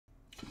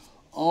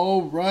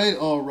All right.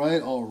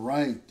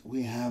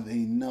 We have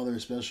another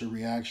special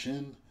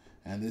reaction,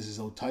 and this is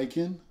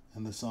OTYKEN,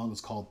 and the song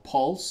is called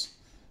Pulse,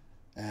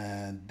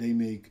 and they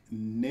make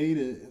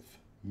native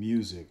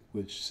music,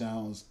 which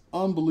sounds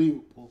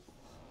unbelievable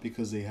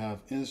because they have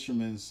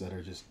instruments that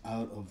are just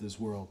out of this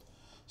world.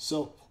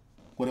 So,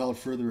 without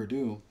further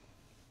ado,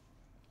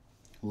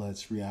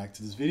 let's react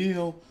to this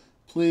video.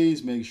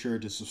 Please make sure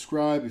to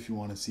subscribe if you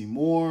want to see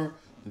more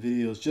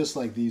videos just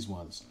like these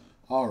ones.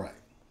 All right.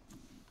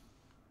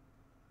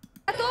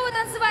 Готовы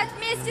танцевать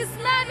вместе с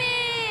нами?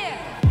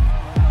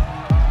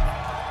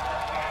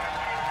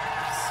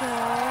 Все,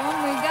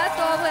 мы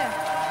готовы.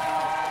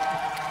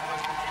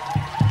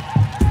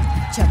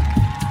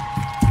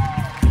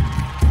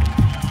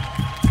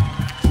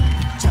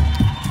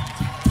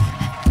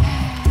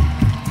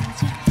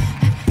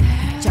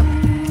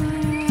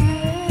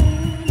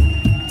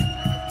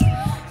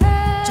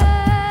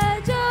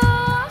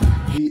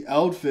 The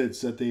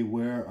outfits that they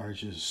wear are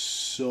just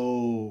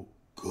so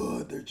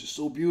good. They're just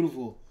so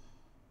beautiful.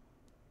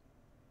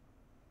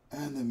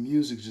 And the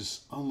music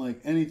just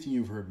unlike anything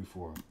you've heard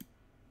before.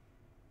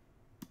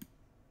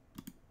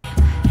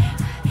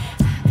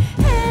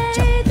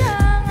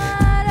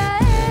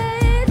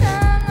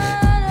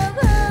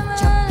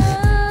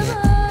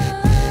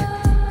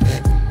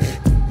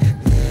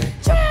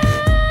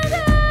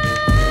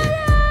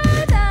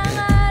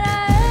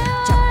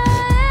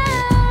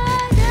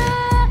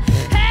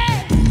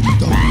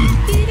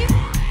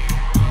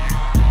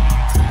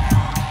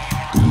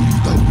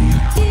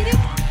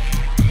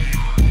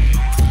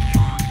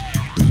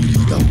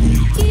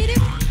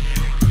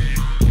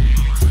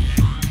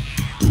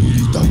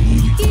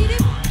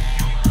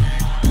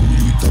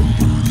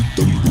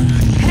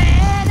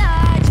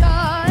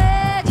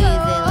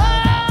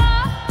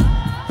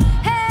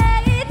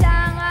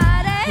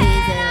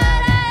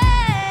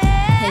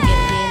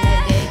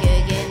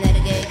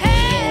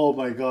 Oh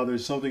my God,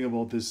 there's something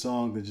about this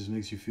song that just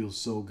makes you feel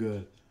so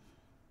good.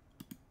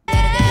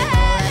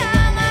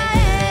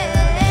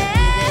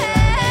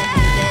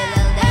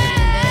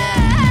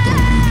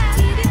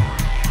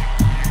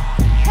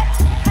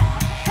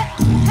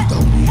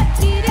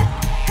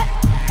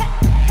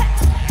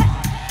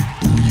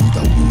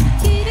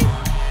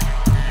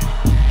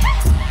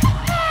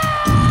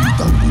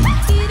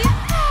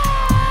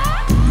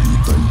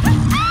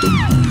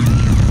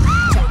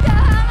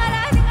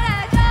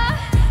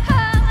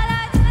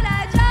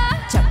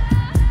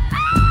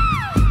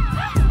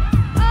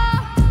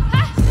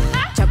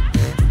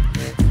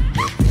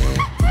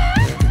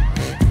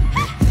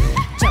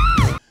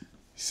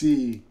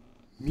 See,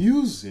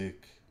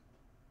 music,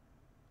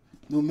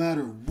 no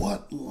matter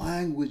what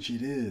language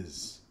it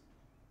is,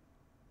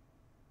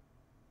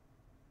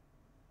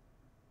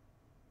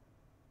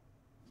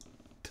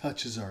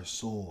 touches our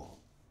soul.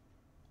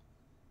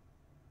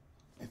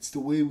 It's the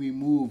way we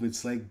move.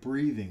 It's like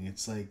breathing.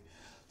 It's like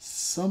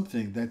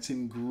something that's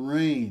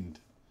ingrained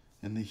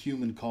in the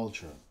human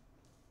culture.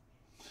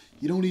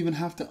 You don't even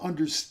have to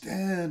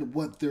understand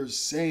what they're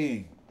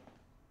saying.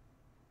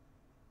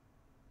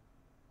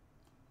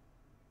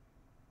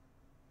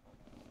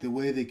 The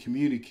way they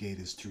communicate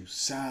is through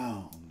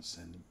sounds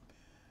and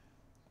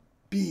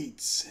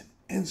beats and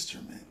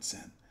instruments,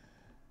 and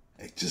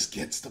it just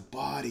gets the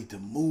body to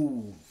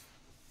move.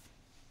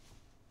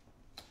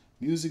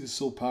 Music is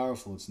so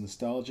powerful. It's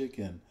nostalgic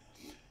and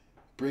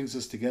brings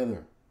us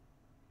together.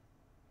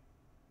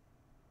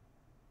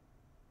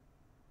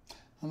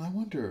 And I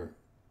wonder,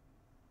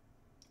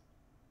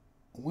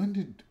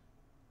 when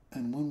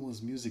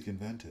was music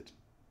invented?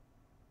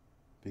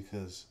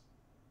 Because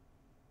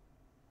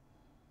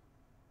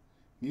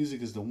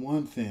music is the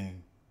one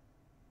thing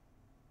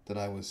that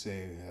I would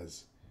say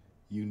has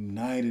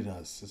united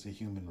us as a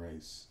human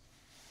race.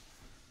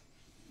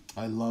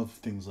 I love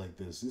things like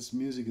this. This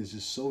music is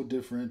just so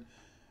different,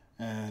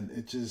 and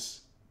it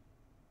just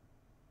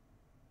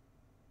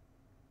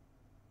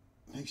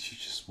makes you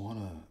just want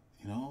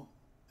to,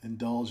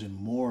 indulge in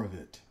more of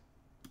it.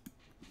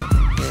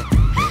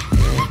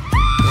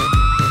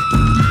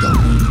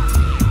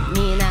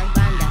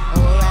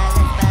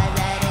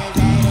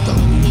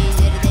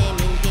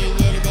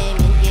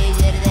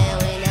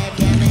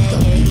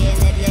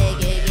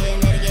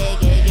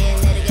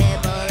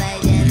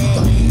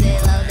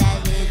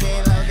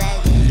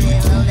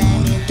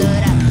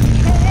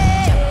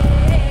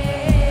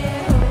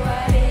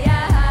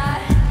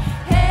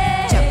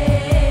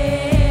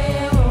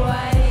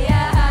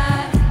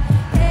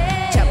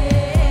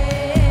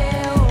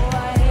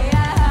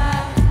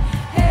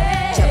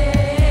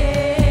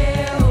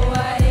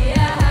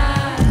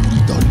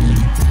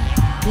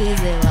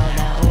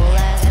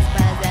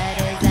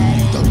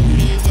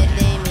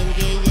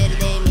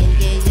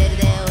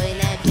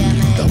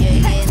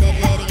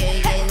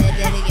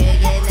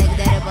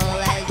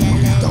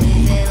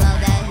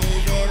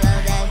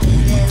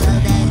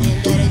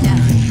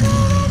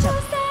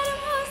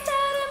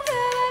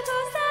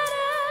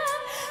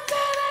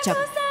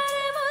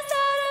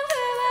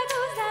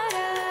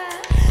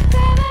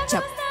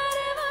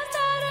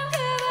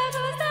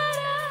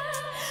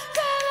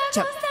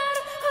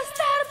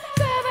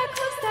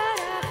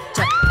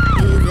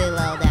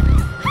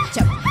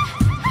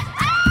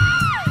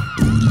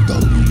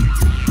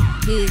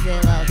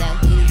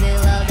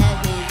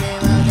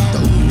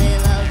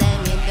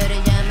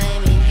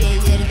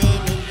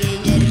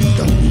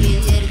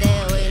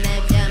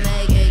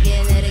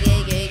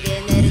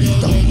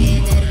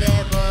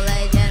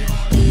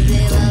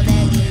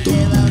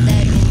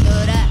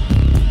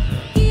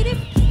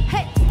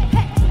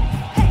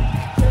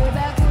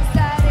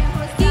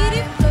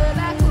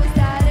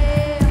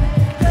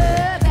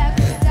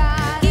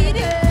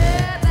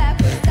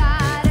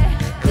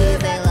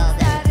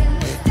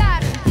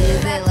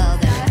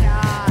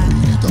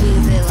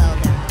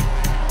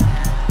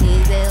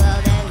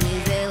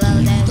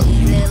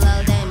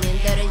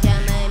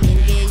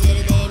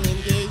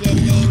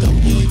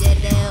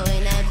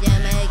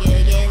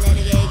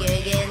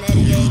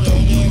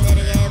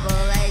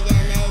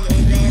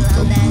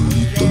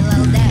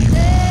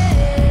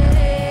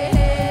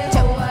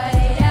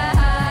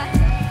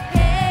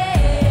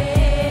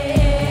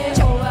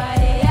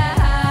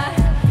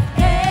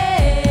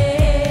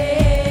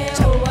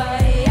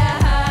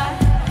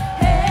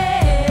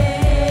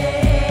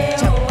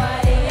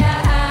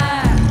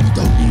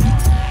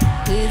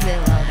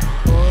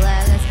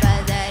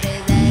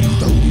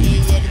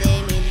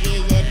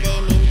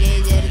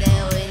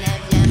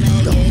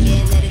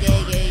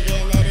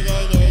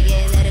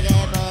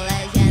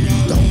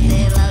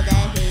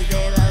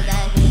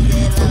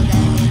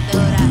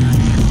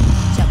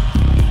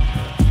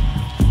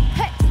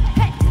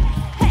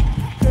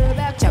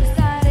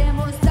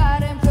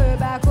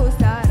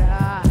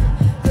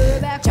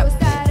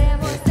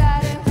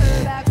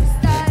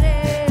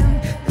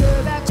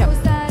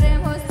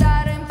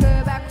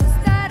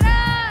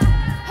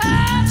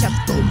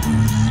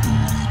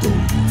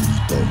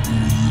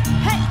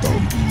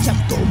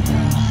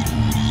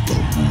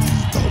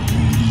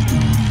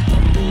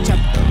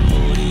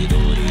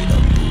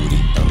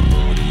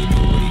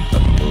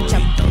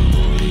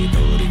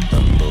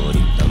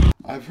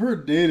 I've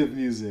heard native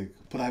music,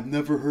 but I've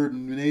never heard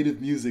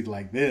native music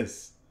like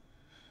this.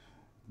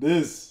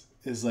 This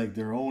is like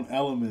their own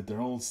element, their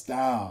own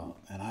style,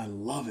 and I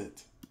love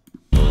it.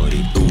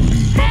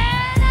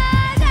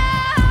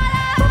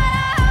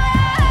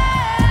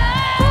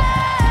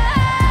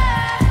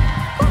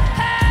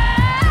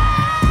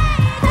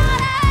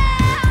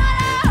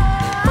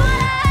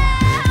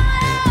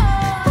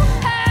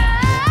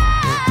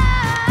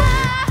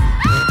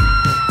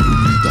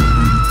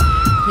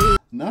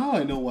 Now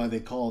I know why they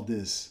call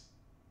this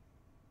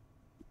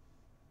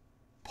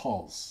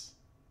pulse,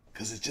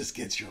 because it just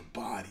gets your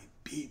body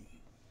beating.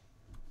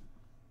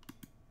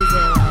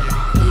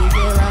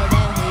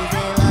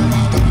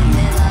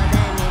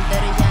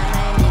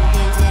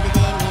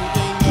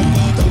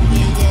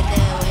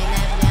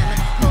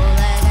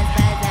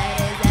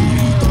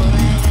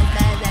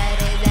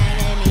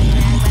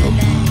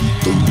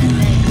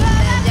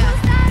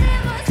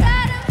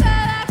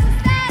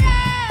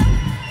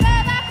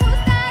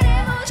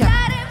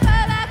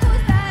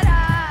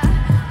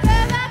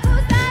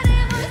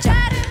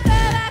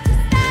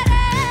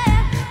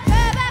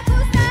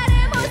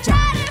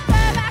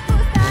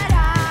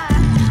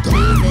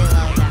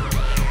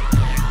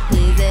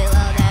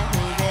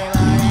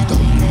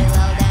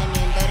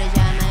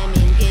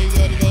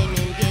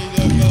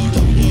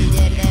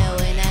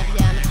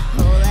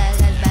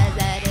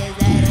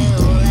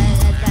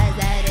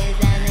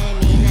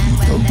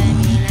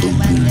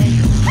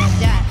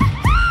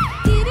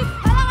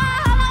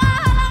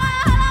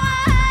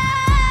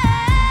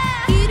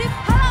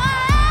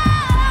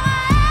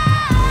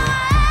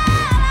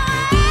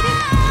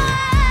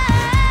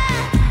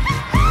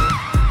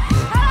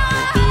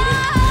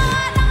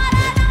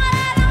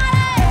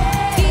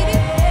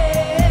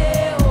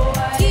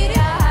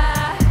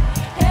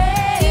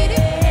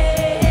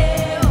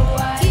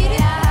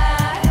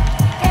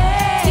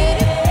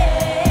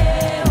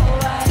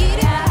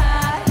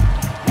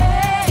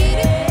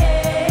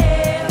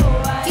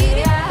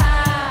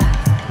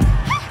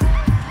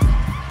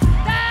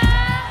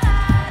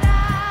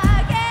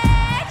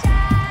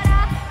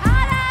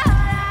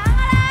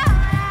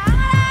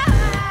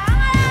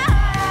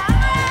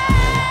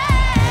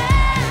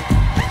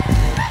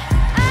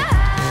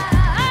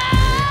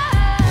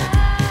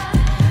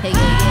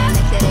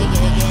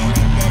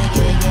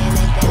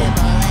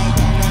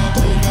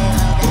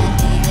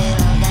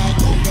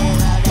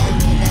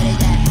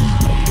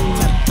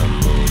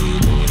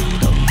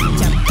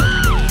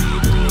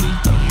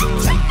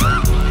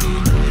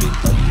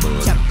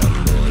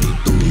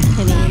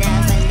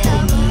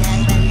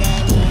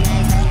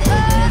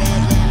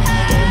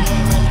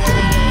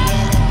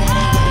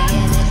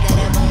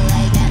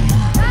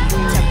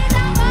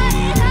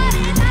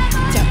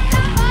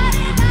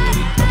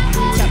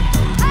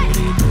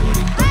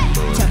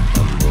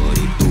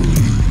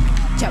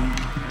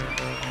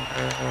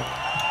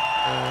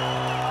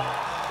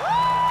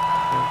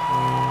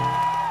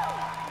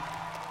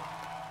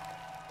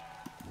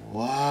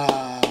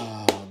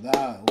 Wow,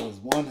 that was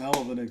one hell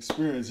of an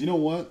experience. You know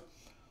what?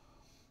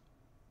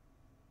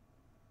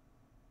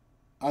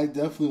 I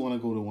definitely want to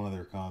go to one of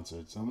their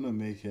concerts. I'm going to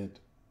make it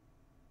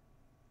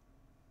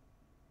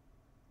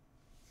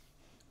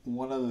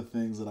one of the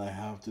things that I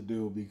have to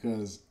do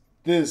because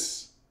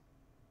this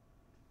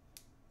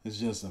is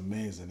just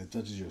amazing. It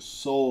touches your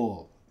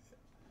soul.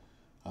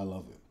 I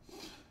love it.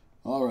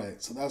 All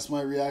right, so that's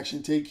my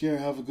reaction. Take care.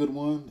 Have a good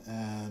one.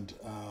 And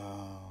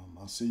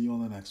I'll see you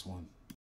on the next one.